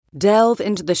Delve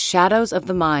into the shadows of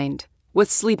the mind with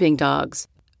Sleeping Dogs,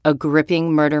 a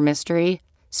gripping murder mystery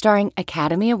starring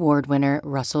Academy Award winner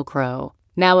Russell Crowe.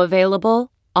 Now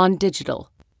available on digital.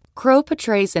 Crowe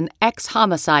portrays an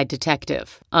ex-homicide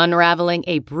detective unraveling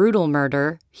a brutal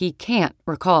murder he can't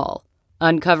recall.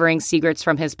 Uncovering secrets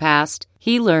from his past,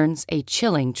 he learns a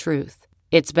chilling truth.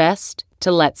 It's best to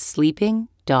let sleeping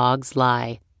dogs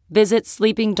lie. Visit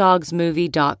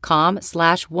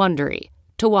sleepingdogsmovie.com/Wondery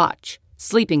to watch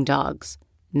Sleeping Dogs,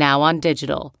 now on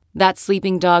digital. That's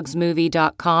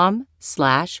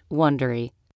sleepingdogsmovie.com/Wondery.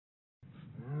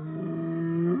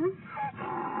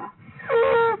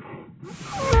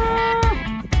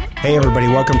 Hey everybody,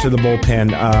 welcome to the Bullpen.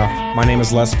 My name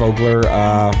is Les Vogler.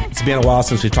 It's been a while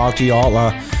since we talked to you all.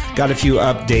 Got a few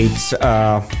updates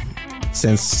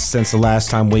since the last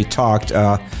time we talked.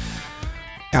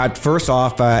 First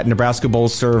off, at Nebraska Bull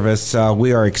Service,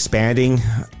 we are expanding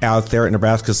out there at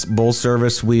Nebraska Bull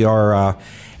Service. We are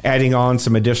adding on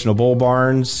some additional bull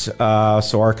barns,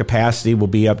 so our capacity will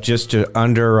be up just to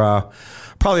under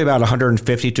probably about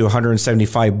 150 to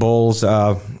 175 bulls.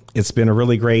 It's been a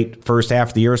really great first half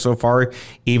of the year so far,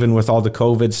 even with all the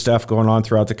COVID stuff going on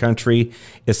throughout the country.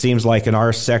 It seems like in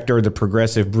our sector, the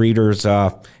progressive breeders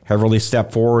have really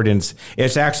stepped forward, and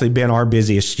it's actually been our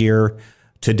busiest year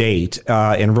to date,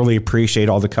 and really appreciate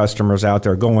all the customers out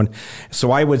there going.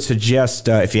 So I would suggest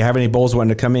if you have any bulls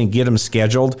wanting to come in, get them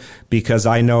scheduled, because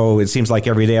I know it seems like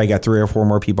every day I got 3 or 4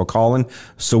 more people calling.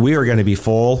 So we are going to be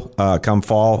full come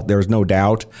fall. There's no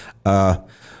doubt.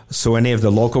 So any of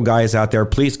the local guys out there,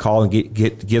 please call and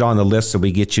get on the list so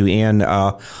we get you in.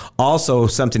 Also,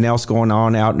 something else going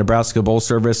on out in Nebraska Bull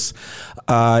Service.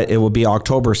 It will be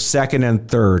October 2nd and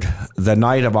 3rd. The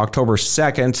night of October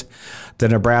 2nd, the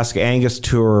Nebraska Angus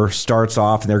Tour starts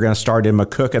off, and they're going to start in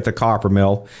McCook at the Copper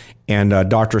Mill. And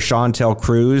Dr. Chantel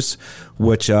Cruz,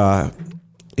 which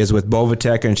is with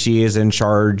Bovatech, and she is in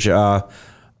charge of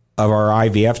our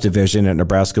IVF division at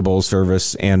Nebraska Bull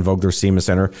Service and Vogler SEMA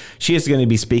Center. She is going to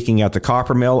be speaking at the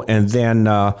Copper Mill. And then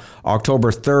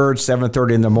October 3rd,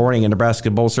 7:30 in the morning in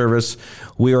Nebraska Bull Service,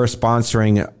 we are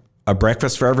sponsoring a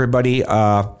breakfast for everybody,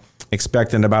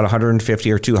 expecting about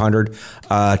 150 or 200.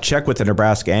 Check with the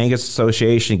Nebraska Angus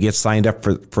Association, get signed up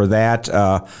for that.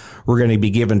 We're going to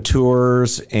be giving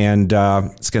tours, and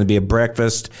it's going to be a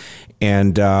breakfast.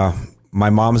 And my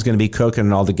mom's going to be cooking,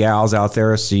 and all the gals out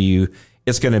there. So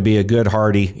it's going to be a good,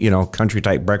 hearty, country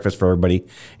type breakfast for everybody,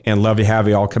 and love to have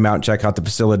you all come out and check out the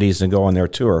facilities and go on their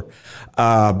tour.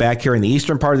 Back here in the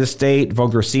eastern part of the state,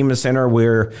 Vogler SEMA Center,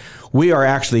 where we are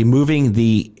actually moving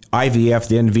the IVF,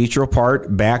 the in vitro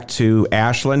part, back to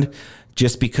Ashland,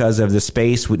 just because of the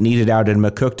space we needed out in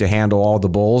McCook to handle all the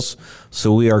bulls.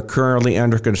 So we are currently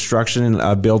under construction,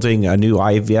 building a new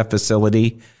IVF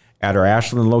facility at our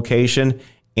Ashland location,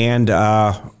 and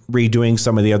redoing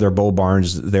some of the other bull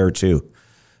barns there too.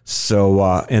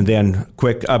 So, and then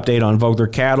quick update on Vogler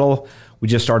cattle. We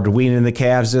just started weaning the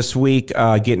calves this week,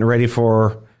 getting ready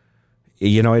for,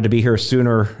 to be here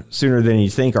sooner than you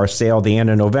think. Our sale the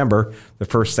end of November, the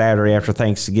first Saturday after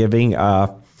Thanksgiving.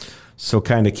 So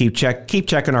kind of keep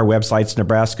checking our websites,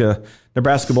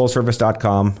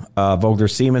 NebraskaBullService.com,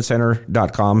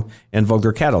 VoglerSemenCenter.com, and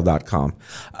VoglerCattle.com.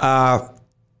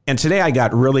 And today I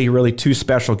got really, really 2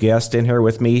 special guests in here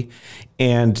with me,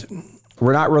 and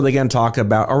we're not going to talk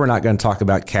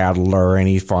about cattle or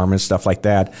any farm and stuff like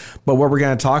that. But what we're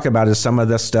going to talk about is some of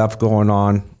the stuff going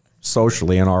on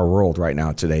socially in our world right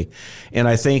now today. And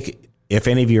I think if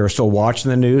any of you are still watching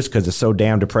the news, because it's so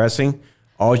damn depressing,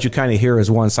 all you kind of hear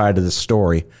is one side of the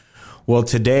story. Well,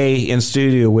 today in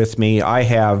studio with me, I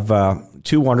have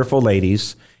 2 wonderful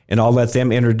ladies, and I'll let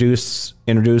them introduce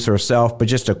herself. But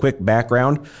just a quick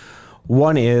background.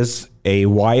 One is a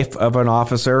wife of an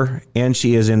officer, and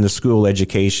she is in the school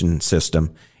education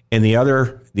system. And the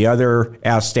other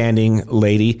outstanding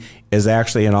lady is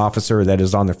actually an officer that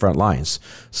is on the front lines.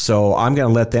 So I'm going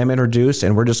to let them introduce,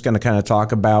 and we're just going to kind of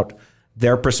talk about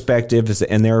their perspectives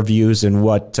and their views and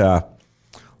what's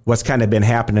kind of been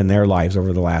happening in their lives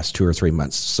over the last 2 or 3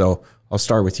 months. So I'll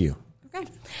start with you. Okay.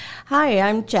 Hi,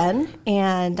 I'm Jen,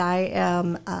 and I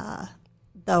am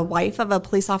the wife of a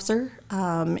police officer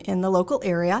in the local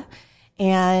area.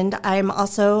 And I'm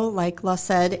also, like Les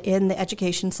said, in the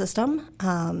education system.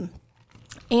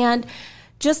 And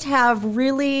just have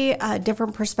really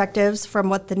different perspectives from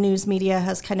what the news media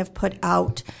has kind of put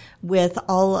out with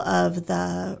all of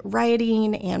the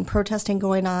rioting and protesting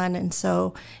going on. And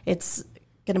so it's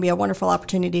going to be a wonderful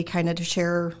opportunity kind of to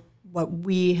share what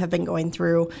we have been going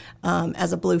through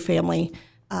as a Blue family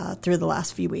through the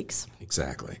last few weeks.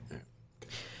 Exactly.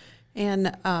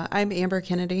 And I'm Amber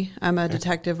Kennedy. I'm a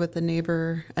detective with a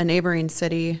neighboring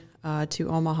city to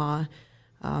Omaha.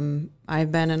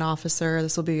 I've been an officer.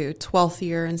 This will be 12th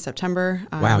year in September.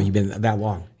 Wow, you've been that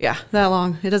long. Yeah, that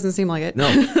long. It doesn't seem like it.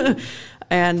 No.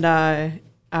 And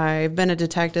I've been a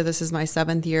detective. This is my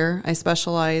 7th year. I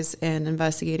specialize in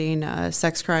investigating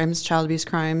sex crimes, child abuse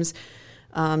crimes,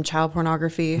 child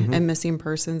pornography, and missing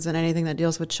persons, and anything that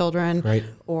deals with children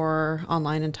or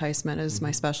online enticement is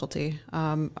my specialty.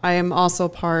 I am also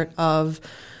part of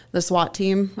the SWAT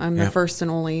team. I'm the first and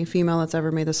only female that's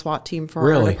ever made the SWAT team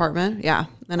for our department. Yeah.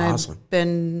 And awesome. I've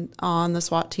been on the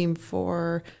SWAT team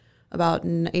for about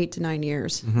 8 to 9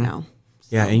 years now.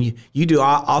 Yeah, and you do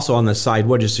also on the side,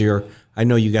 what is I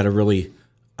know you got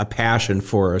a passion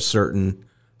for a certain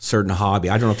hobby.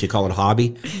 I don't know if you call it a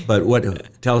hobby,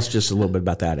 but tell us just a little bit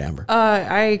about that, Amber.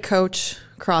 I coach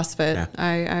CrossFit.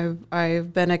 Yeah.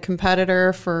 I've been a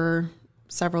competitor for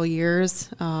several years.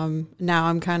 Now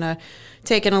I'm kind of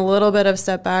taking a little bit of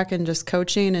step back and just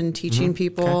coaching and teaching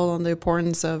people on the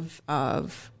importance of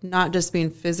not just being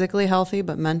physically healthy,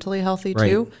 but mentally healthy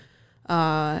too.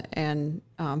 And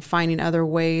finding other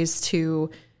ways to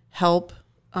help,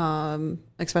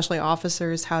 especially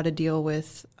officers, how to deal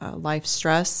with life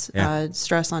stress,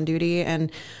 stress on duty,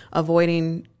 and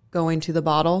avoiding going to the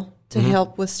bottle to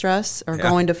help with stress, or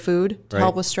going to food to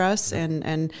help with stress,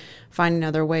 and finding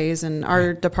other ways. And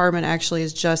our department actually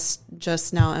is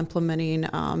just now implementing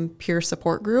peer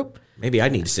support group. Maybe I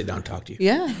need to sit down and talk to you.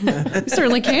 Yeah, you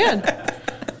certainly can.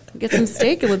 Get some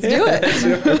steak and let's do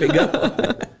it. There we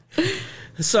go.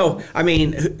 So, I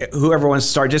mean, whoever wants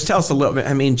to start, just tell us a little bit.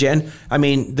 I mean, Jen,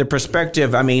 the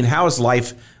perspective, how has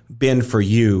life been for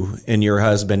you and your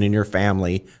husband and your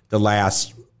family the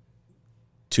last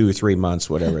 2 or 3 months,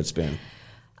 whatever it's been?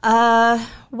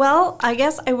 Well, I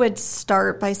guess I would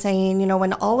start by saying,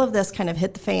 when all of this kind of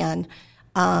hit the fan,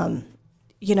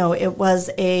 it was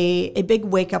a big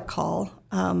wake-up call.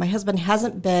 My husband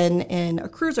hasn't been in a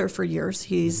cruiser for years.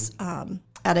 He's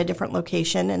at a different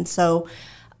location, and so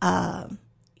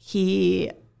he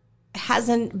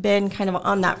hasn't been kind of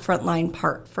on that frontline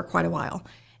part for quite a while.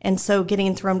 And so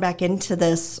getting thrown back into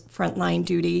this frontline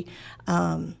duty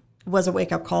was a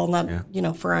wake-up call,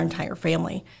 for our entire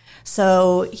family.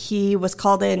 So he was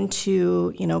called in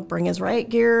to, bring his riot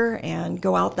gear and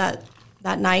go out that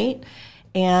night.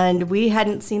 And we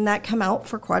hadn't seen that come out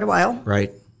for quite a while.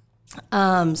 Right.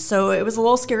 So it was a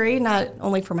little scary, not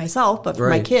only for myself, but for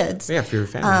my kids. Yeah, for your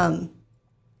family.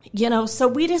 So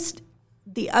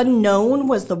the unknown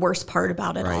was the worst part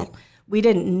about it all. We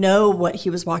didn't know what he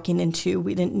was walking into.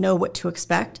 We didn't know what to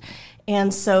expect.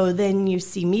 And so then you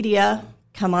see media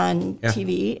come on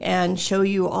TV and show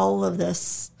you all of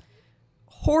this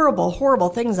horrible, horrible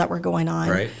things that were going on.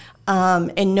 Right.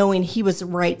 And knowing he was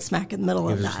right smack in the middle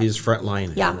of that. He's front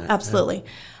line. Yeah, absolutely.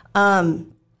 Yeah.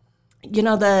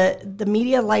 The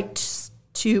media liked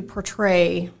to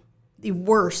portray the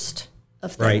worst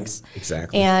of things. Right,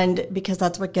 exactly. And because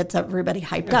that's what gets everybody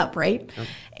hyped up, right? Yeah.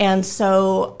 And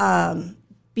so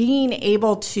being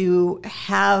able to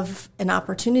have an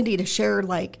opportunity to share,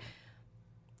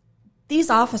 these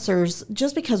officers,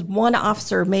 just because one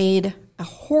officer made a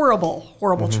horrible,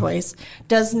 horrible choice,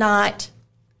 does not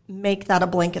make that a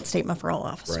blanket statement for all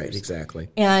officers. Right, exactly.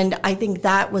 And I think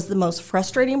that was the most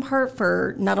frustrating part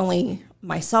for not only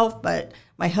myself, but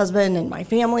my husband and my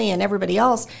family and everybody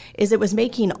else, is it was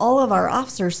making all of our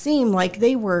officers seem like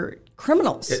they were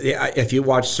criminals. If you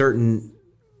watch certain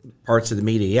parts of the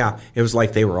media, it was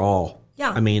like they were all.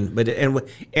 Yeah.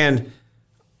 And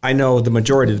I know the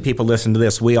majority of the people listening to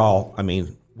this, we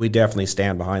definitely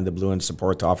stand behind the Blue and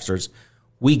support the officers.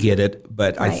 We get it,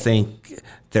 but I think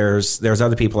there's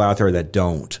other people out there that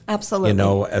don't. Absolutely.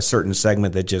 A certain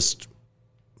segment that just,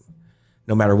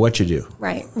 no matter what you do.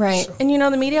 Right. So. And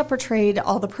the media portrayed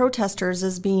all the protesters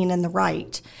as being in the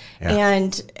right. Yeah.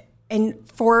 And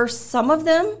for some of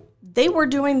them, they were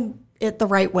doing it the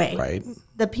right way. Right.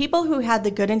 The people who had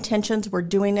the good intentions were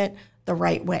doing it the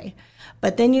right way.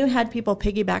 But then you had people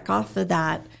piggyback off of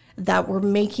that were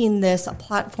making this a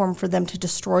platform for them to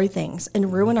destroy things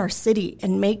and ruin our city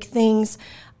and make things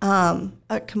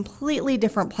a completely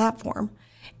different platform.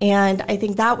 And I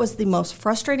think that was the most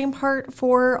frustrating part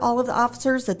for all of the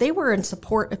officers, that they were in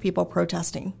support of people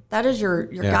protesting. That is your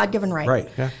God-given right. Right,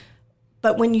 yeah.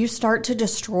 But when you start to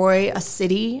destroy a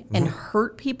city and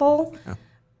hurt people,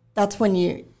 that's when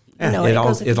it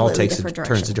turns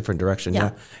a different direction.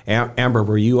 Yeah. Amber,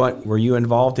 were you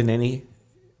involved in any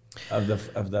of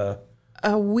the?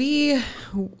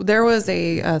 There was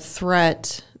a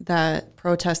threat that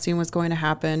protesting was going to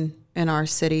happen in our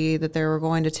city, that they were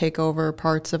going to take over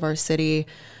parts of our city.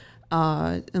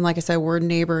 And like I said, we're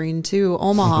neighboring to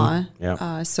Omaha.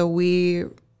 Yeah. So we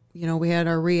had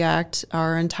our REACT.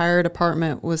 Our entire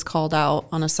department was called out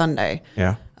on a Sunday.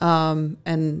 Yeah.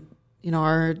 And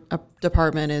our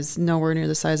department is nowhere near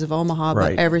the size of Omaha,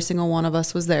 Right. but every single one of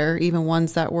us was there, even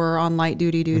ones that were on light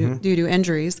duty due to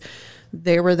injuries.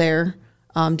 They were there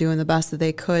doing the best that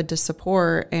they could to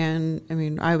support. And I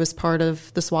mean, I was part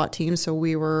of the SWAT team, so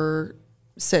we were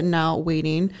sitting out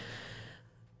waiting.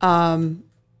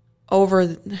 Over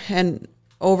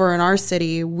in our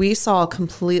city, we saw a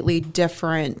completely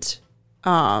different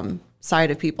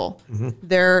side of people.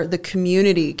 The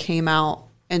community came out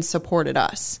and supported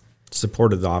us.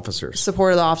 Supported the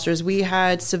officers. We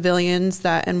had civilians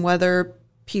that, and whether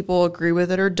people agree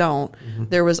with it or don't,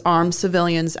 there was armed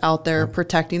civilians out there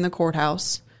protecting the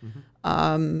courthouse.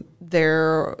 The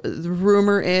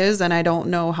rumor is, and I don't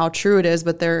know how true it is,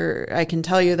 but I can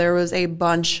tell you there was a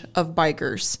bunch of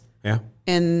bikers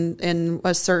in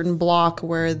a certain block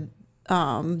where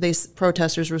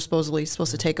protesters were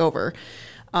supposed to take over.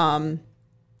 And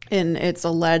it's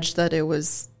alleged that it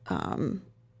was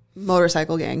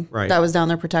motorcycle gang that was down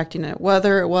there protecting it.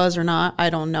 Whether it was or not, I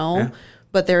don't know,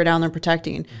 but they were down there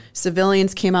protecting.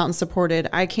 Civilians came out and supported.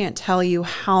 I can't tell you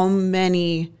how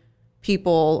many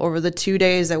people over the 2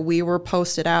 days that we were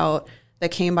posted out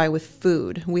that came by with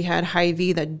food. We had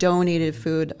Hy-Vee that donated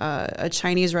food. A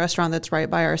Chinese restaurant that's right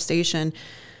by our station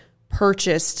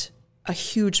purchased a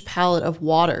huge pallet of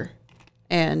water,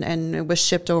 and it was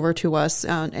shipped over to us.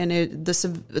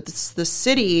 The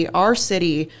city, our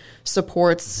city,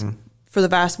 supports, for the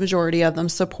vast majority of them,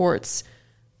 supports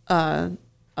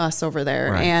us over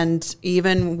there. Right. And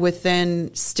even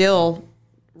within, still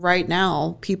right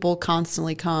now, people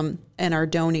constantly come and are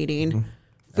donating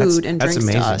food and drinks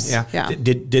to us. Yeah.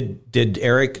 Did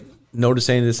Eric notice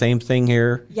any of the same thing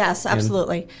here? Yes,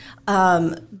 absolutely.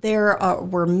 There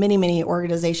were many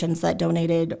organizations that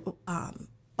donated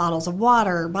bottles of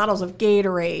water, bottles of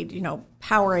Gatorade,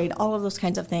 Powerade, all of those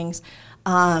kinds of things.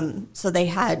 So they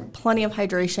had plenty of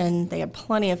hydration. They had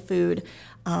plenty of food.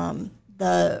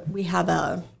 We have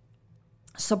a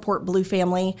Support Blue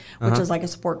Family, which is like a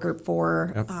support group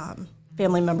for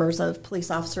family members of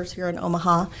police officers here in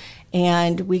Omaha.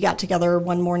 And we got together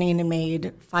one morning and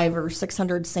made 500 or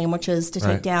 600 sandwiches to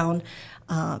take down.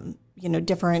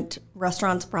 Different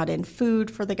restaurants brought in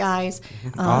food for the guys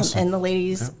and the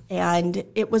ladies. Yeah. And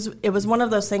it was one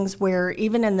of those things where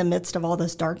even in the midst of all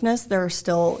this darkness, there are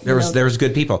still... There was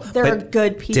good people. There are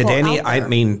good people out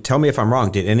there. Tell me if I'm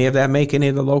wrong, did any of that make any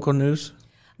of the local news?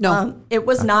 No. It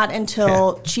was not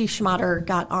until Chief Schmatter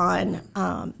got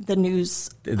on the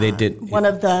news. They did one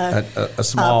of the a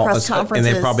small press conferences.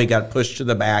 And they probably got pushed to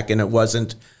the back, and it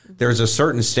wasn't... There's a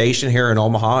certain station here in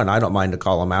Omaha, and I don't mind to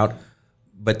call them out,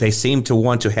 but they seem to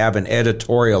want to have an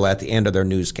editorial at the end of their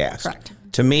newscast. Correct.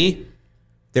 To me,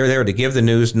 they're there to give the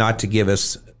news, not to give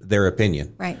us their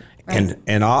opinion. Right.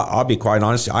 And I'll be quite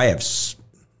honest,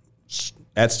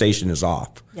 that station is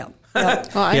off. Yeah.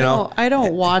 Well, I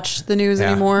don't watch the news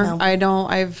anymore. No. I don't.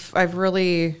 I've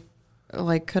really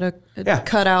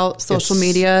cut out social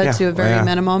media to a very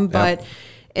minimum. But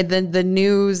the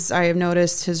news, I have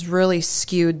noticed, has really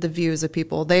skewed the views of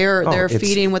people. They're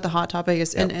feeding what the hot topic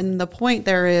is, and the point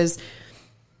there is,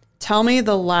 tell me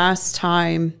the last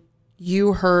time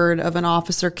you heard of an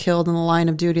officer killed in the line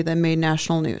of duty that made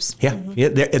national news. Yeah.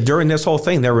 During this whole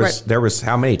thing, there was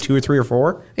how many? 2 or 3 or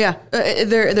 4? Yeah.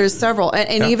 There's several.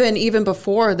 And even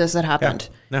before this had happened.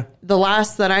 Yeah. The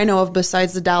last that I know of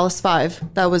besides the Dallas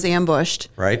 5 that was ambushed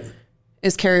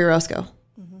is Carrie Roscoe.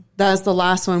 That is the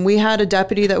last one. We had a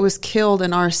deputy that was killed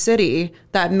in our city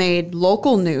that made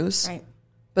local news,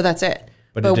 but that's it.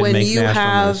 But when you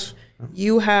have,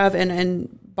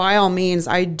 and by all means,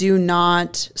 I do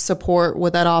not support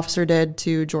what that officer did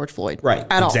to George Floyd. Right.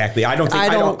 At exactly. all.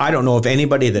 I don't know of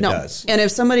anybody that does. And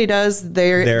if somebody does,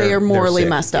 they are morally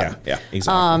messed up. Yeah,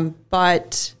 exactly.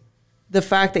 But the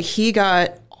fact that he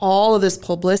got all of this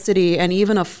publicity and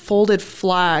even a folded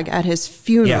flag at his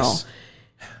funeral. Yes.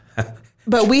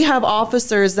 But we have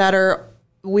officers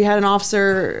we had an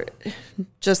officer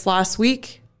just last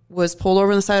week was pulled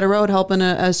over on the side of the road helping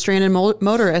a stranded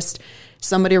motorist.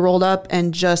 Somebody rolled up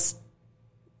and just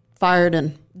fired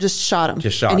and just shot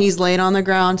him. And he's laying on the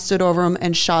ground, stood over him,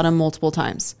 and shot him multiple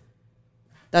times.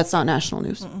 That's not national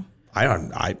news. I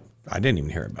didn't even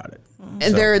hear about it.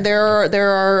 And there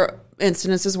are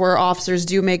incidences where officers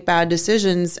do make bad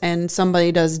decisions and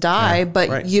somebody does die,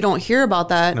 but you don't hear about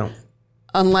that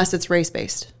unless it's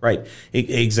race-based. Right.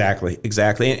 Exactly.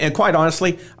 And quite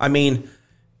honestly, I mean,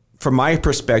 from my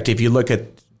perspective, you look at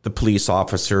the police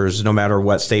officers, no matter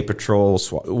what, state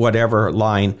patrols, whatever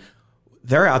line,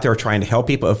 they're out there trying to help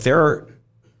people. If they're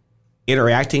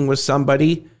interacting with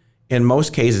somebody, in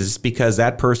most cases, it's because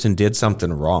that person did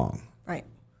something wrong. Right.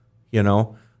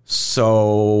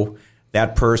 So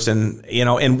that person,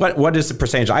 and what is the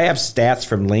percentage? I have stats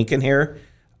from Lincoln here.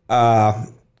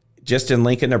 Just in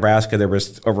Lincoln, Nebraska, there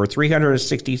was over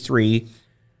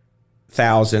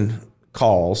 363,000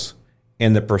 calls,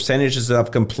 and the percentages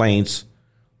of complaints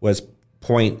was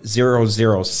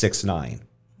 0.0069.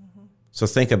 So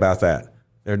think about that.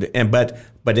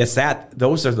 But it's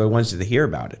those are the ones that hear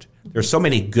about it. There's so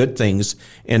many good things,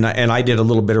 and I did a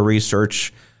little bit of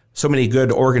research. So many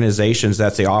good organizations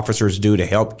that the officers do to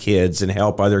help kids and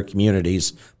help other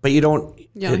communities, but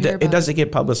it doesn't get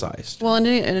publicized. Well,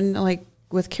 and like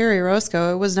with Carrie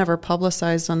Roscoe, it was never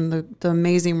publicized on the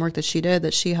amazing work that she did.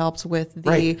 That she helped with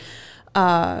the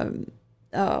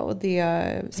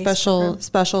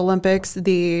Special Olympics.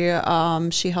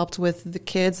 She helped with the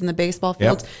kids in the baseball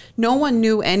fields. Yep. No one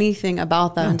knew anything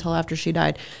about that until after she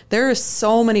died. There are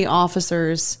so many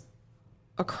officers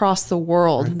across the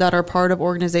world that are part of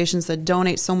organizations that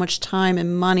donate so much time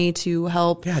and money to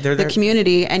help the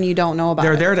community, and you don't know about it.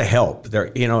 They're there to help.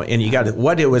 And you got to,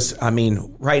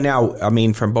 right now,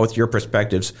 from both your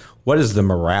perspectives, what is the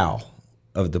morale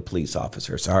of the police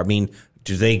officers?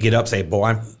 Do they get up and say,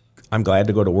 boy, I'm glad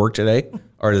to go to work today?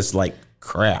 Or is it like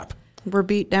crap? We're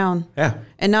beat down. Yeah.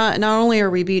 And not only are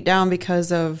we beat down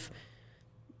because of,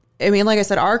 like I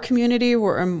said, our community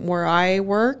where I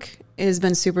work has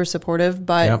been super supportive,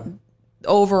 but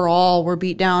overall we're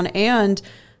beat down, and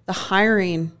the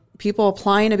hiring, people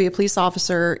applying to be a police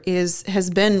officer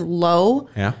has been low.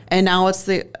 Yeah. And now it's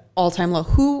the all-time low.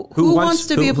 Who wants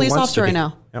to be a police officer right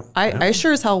now? Yep. I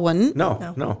sure as hell wouldn't.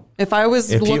 No. If I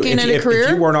was looking at a career,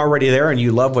 if you weren't already there and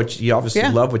you love you obviously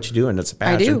love what you do, and it's a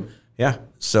passion. I do. Yeah.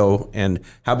 So, and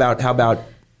how about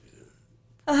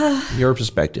your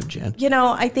perspective, Jen?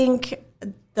 I think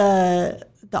the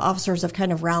officers have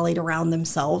kind of rallied around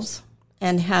themselves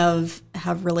and have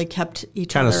really kept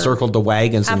each other. Kind of circled the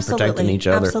wagons and protecting each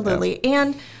other. Absolutely. Yeah.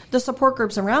 And the support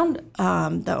groups around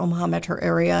the Omaha metro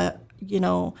area,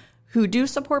 who do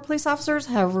support police officers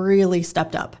have really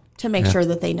stepped up to make sure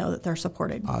that they know that they're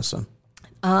supported. Awesome.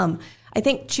 I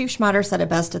think Chief Schmatter said it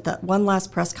best at that one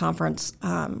last press conference,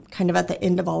 kind of at the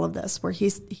end of all of this, where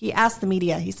he asked the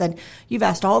media, he said, "You've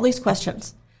asked all these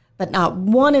questions, but not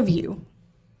one of you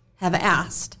have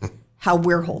asked how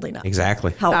we're holding up."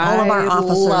 Exactly. How all of our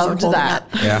officers are holding up.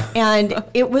 Yeah. And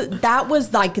that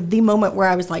was like the moment where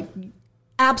I was like,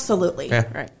 absolutely. Yeah.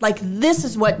 Right. Like, this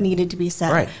is what needed to be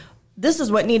said. Right. This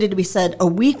is what needed to be said a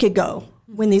week ago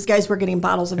when these guys were getting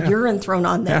bottles of urine thrown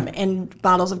on them and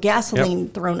bottles of gasoline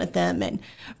thrown at them and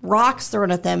rocks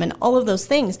thrown at them and all of those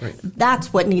things. Right.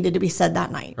 That's what needed to be said that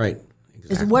night. Right.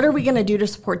 Exactly. Is what are we going to do to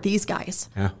support these guys?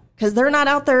 Yeah. Because they're not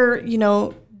out there,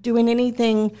 doing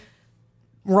anything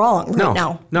wrong right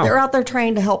now. No. They're out there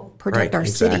trying to help protect our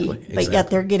city, but exactly. yet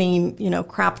they're getting,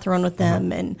 crap thrown at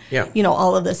them and,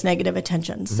 all of this negative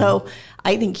attention. Mm-hmm. So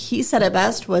I think he said it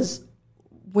best was,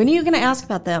 when are you going to ask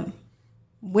about them?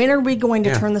 When are we going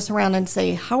to turn this around and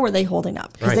say, how are they holding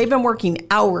up? Because they've been working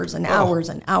hours and hours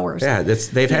and hours. Yeah,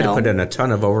 they've had to put in a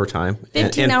ton of overtime.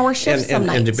 15-hour shifts some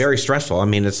nights. And very stressful.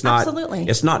 It's not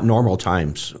It's not normal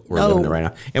times we're living in right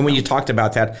now. And when you talked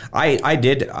about that,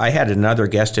 I had another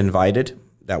guest invited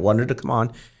that wanted to come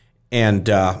on, and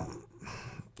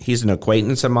he's an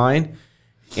acquaintance of mine,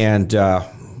 and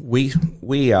we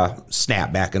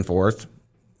snap back and forth.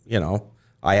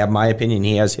 I have my opinion,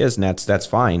 he has his, and that's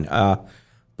fine.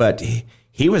 But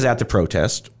he was at the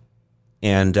protest,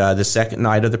 and the second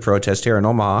night of the protest here in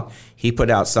Omaha, he put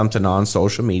out something on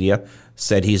social media,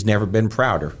 said he's never been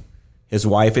prouder. His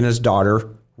wife and his daughter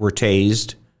were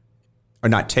tased, or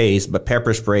not tased, but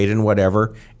pepper sprayed and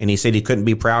whatever, and he said he couldn't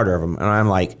be prouder of them. And I'm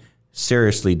like,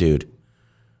 seriously, dude?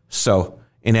 So,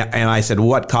 and I said,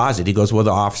 what caused it? He goes, well, the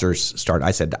officers started.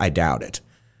 I said, I doubt it.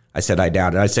 I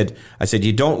said,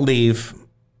 you don't leave.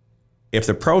 If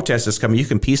the protest is coming, you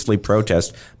can peacefully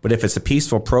protest. But if it's a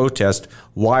peaceful protest,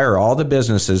 why are all the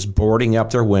businesses boarding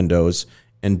up their windows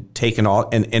and taking all?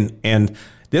 And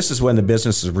this is when the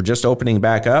businesses were just opening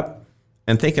back up.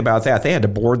 And think about that. They had to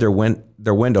board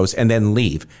their windows and then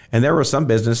leave. And there were some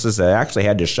businesses that actually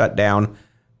had to shut down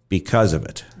because of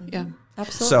it. Yeah,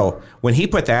 absolutely. So when he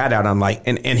put that out, I'm like,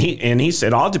 and he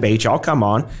said, I'll debate you. I'll come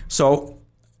on. So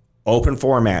open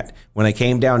format. When I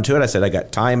came down to it, I said, I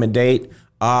got time and date.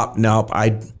 Nope,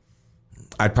 I'd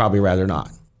probably rather not.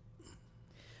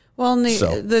 Well, and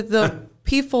the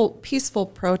peaceful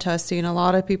protesting, a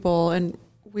lot of people, and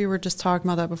we were just talking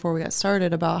about that before we got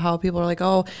started, about how people are like,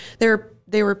 oh, they're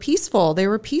they were peaceful. They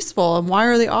were peaceful. And why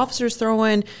are the officers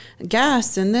throwing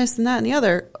gas and this and that and the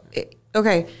other?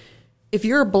 Okay, if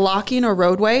you're blocking a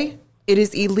roadway, it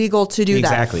is illegal to do that.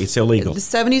 Exactly. It's illegal. The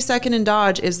 72nd and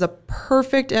Dodge is the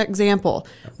perfect example.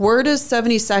 Where does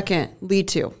 72nd lead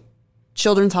to?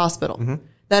 Children's Hospital. Mm-hmm.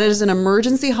 That is an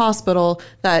emergency hospital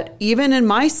that even in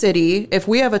my city, if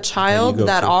we have a child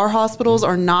that our hospitals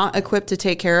are not equipped to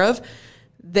take care of,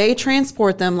 they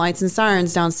transport them lights and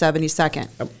sirens down 72nd.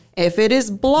 Yep. If it is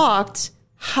blocked,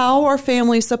 how are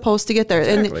families supposed to get there?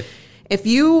 Exactly. And if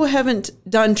you haven't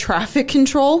done traffic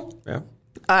control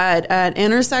at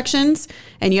intersections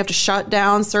and you have to shut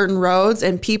down certain roads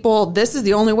and people, this is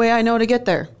the only way I know to get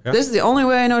there. Yep. This is the only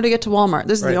way I know to get to Walmart.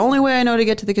 This is the only way I know to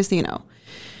get to the casino.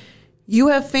 You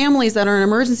have families that are in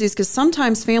emergencies because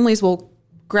sometimes families will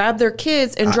grab their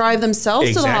kids and drive themselves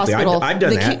to the hospital. I've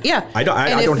done that. Yeah. I don't have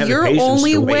the patience to wait. And if your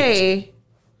only way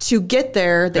to get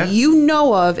there that you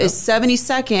know of is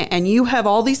 72nd and you have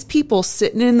all these people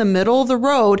sitting in the middle of the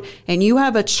road and you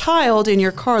have a child in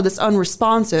your car that's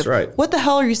unresponsive, what the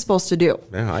hell are you supposed to do?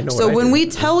 Yeah, I know. So when we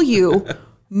tell you,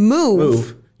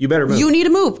 move. You better move. You need to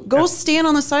move. Go stand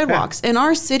on the sidewalks. In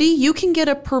our city, you can get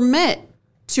a permit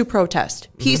to protest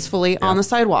peacefully on the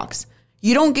sidewalks.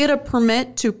 You don't get a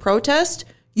permit to protest,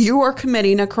 you are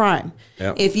committing a crime.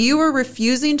 Yep. If you are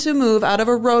refusing to move out of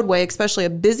a roadway, especially a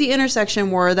busy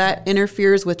intersection where that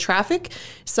interferes with traffic,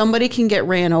 somebody can get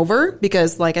ran over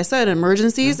because, like I said,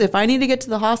 emergencies, if I need to get to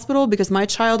the hospital because my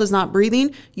child is not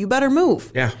breathing, you better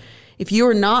move. Yeah. If you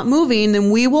are not moving, then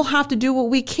we will have to do what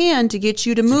we can to get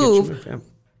you to move.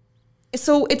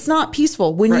 So it's not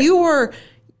peaceful. When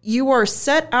you are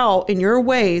set out in your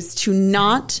ways to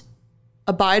not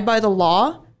abide by the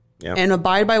law and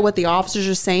abide by what the officers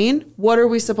are saying, what are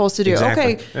we supposed to do?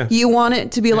 Exactly. Okay, you want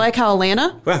it to be like how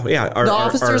Atlanta? Well, yeah. The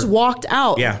officers walked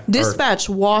out. Yeah. Dispatch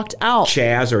walked out.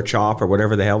 Chaz or Chop or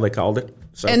whatever the hell they called it.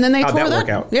 So and then they how'd tore that work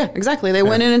out? Yeah, exactly. They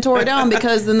went in and tore it down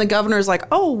because then the governor's like,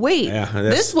 oh, wait,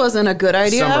 this wasn't a good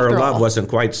idea Summer after of Love all. wasn't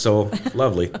quite so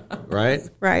lovely, right?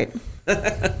 Right.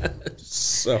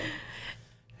 So...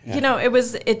 Yeah. You know,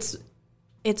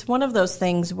 it's one of those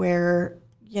things where,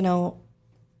 you know,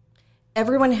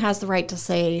 everyone has the right to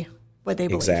say what they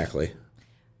believe. Exactly.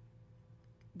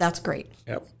 That's great.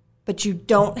 Yep. But you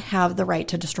don't have the right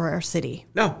to destroy our city.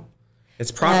 No.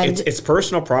 It's it's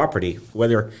personal property.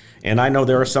 And I know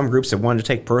there are some groups that want to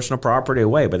take personal property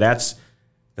away, but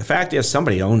the fact is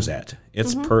somebody owns that.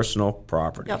 It's personal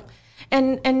property. Yep.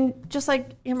 And just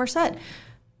like Amber said,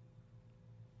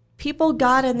 people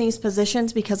got in these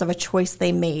positions because of a choice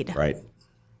they made. Right.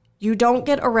 You don't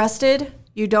get arrested.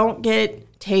 You don't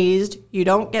get tased. You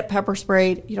don't get pepper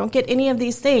sprayed. You don't get any of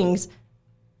these things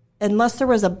unless there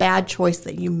was a bad choice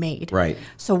that you made. Right.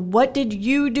 So what did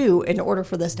you do in order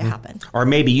for this to happen? Or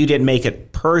maybe you didn't make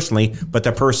it personally, but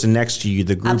the person next to you,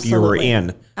 the group you were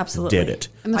in, did it.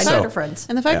 And I know friends.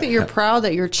 And the fact that you're proud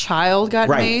that your child got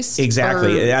maced.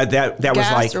 Exactly. That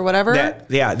was like or whatever.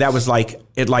 That was like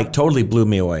it. Like totally blew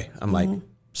me away. I'm like,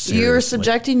 seriously? You're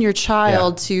subjecting your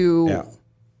child to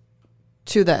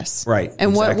this, right?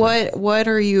 And what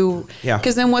are you? Yeah.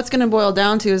 Because then what's going to boil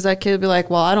down to is that kid be like,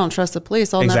 well, I don't trust the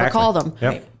police. I'll never call them.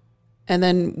 Yep. Right. And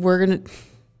then we're gonna.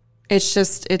 It's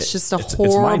just a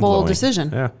horrible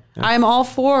decision. Yeah. I'm all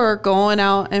for going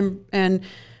out and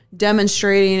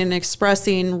demonstrating and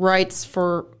expressing rights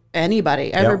for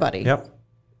anybody, everybody. Yep.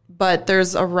 But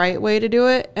there's a right way to do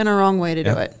it and a wrong way to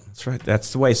do it. That's right.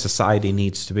 That's the way society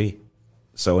needs to be.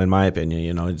 So in my opinion,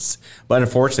 you know, but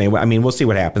unfortunately, I mean, we'll see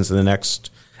what happens in the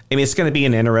next, it's going to be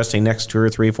an interesting next 2 or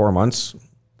 3, 4 months.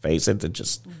 Face it. It's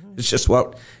just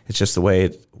the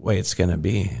way it's going to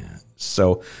be.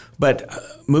 So, but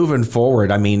moving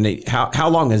forward, I mean, how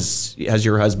long has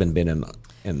your husband been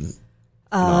in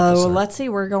office? Let's see,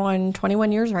 we're going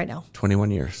 21 years right now. 21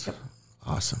 years. Yep.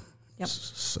 Awesome. Yep.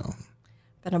 So.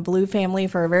 Been a blue family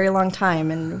for a very long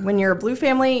time. And when you're a blue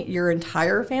family, your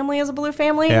entire family is a blue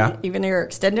family, even your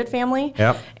extended family.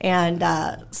 Yep.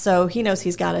 And so he knows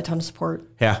he's got a ton of support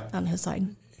on his side.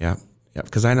 Yeah. Yeah.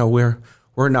 Because I know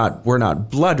we're not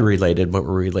blood related, but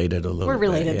we're related a little bit. We're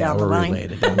related down the line.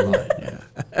 Related down the line, yeah.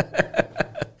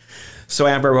 So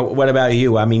Amber, what about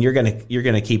you? I mean, you're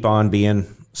gonna keep on being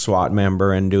SWAT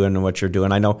member and doing what you're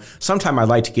doing. I know sometime I'd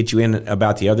like to get you in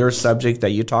about the other subject that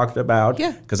you talked about.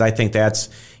 Yeah. Because I think that's,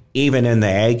 even in the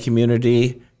ag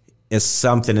community, is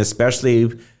something,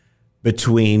 especially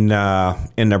between,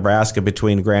 in Nebraska,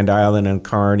 between Grand Island and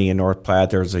Kearney and North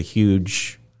Platte, there's a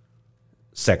huge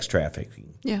sex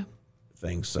trafficking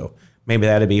thing. So maybe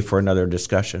that'd be for another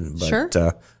discussion, but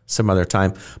some other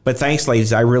time. But thanks,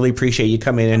 ladies. I really appreciate you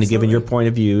coming in and giving your point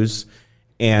of views.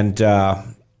 And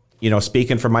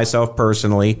speaking for myself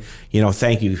personally,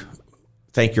 thank you.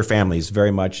 Thank your families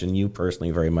very much, and you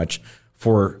personally very much,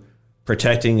 for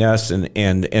protecting us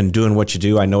and doing what you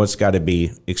do. I know it's got to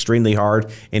be extremely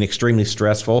hard and extremely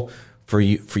stressful for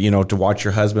you to watch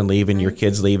your husband leave and your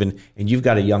kids leave, and you've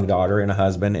got a young daughter and a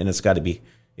husband, and it's got to be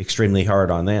extremely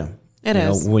hard on them. It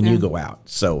is when you go out.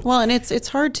 So well, and it's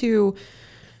hard to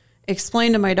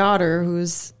explain to my daughter,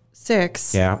 who's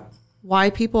 6, why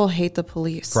people hate the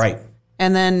police. Right.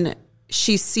 And then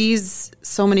she sees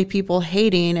so many people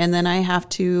hating, and then I have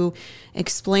to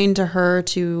explain to her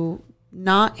to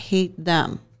not hate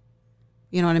them.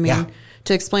 You know what I mean? Yeah.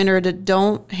 To explain to her to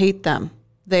don't hate them.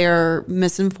 They're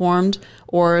misinformed,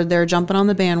 or they're jumping on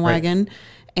the bandwagon. Right.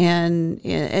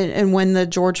 And when the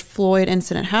George Floyd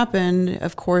incident happened,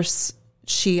 of course,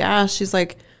 she's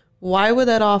like, why would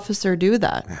that officer do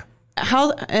that? Yeah.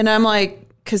 How? And I'm like,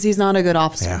 because he's not a good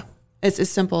officer. Yeah. It's as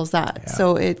simple as that. Yeah.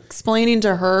 So explaining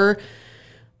to her,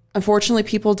 unfortunately,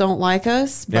 people don't like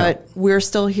us, but we're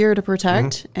still here to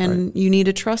protect, and you need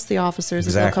to trust the officers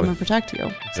that they'll come and protect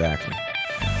you. Exactly.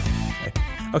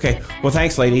 Okay. Well,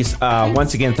 thanks, ladies.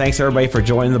 Once again, thanks, everybody, for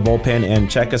joining the Bullpen, and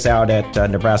check us out at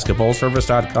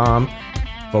NebraskaBullService.com,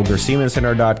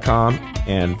 VoglerSemenCenter.com,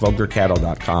 and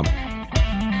VoglerCattle.com.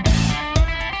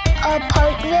 A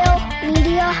Parkville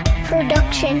Media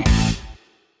Production.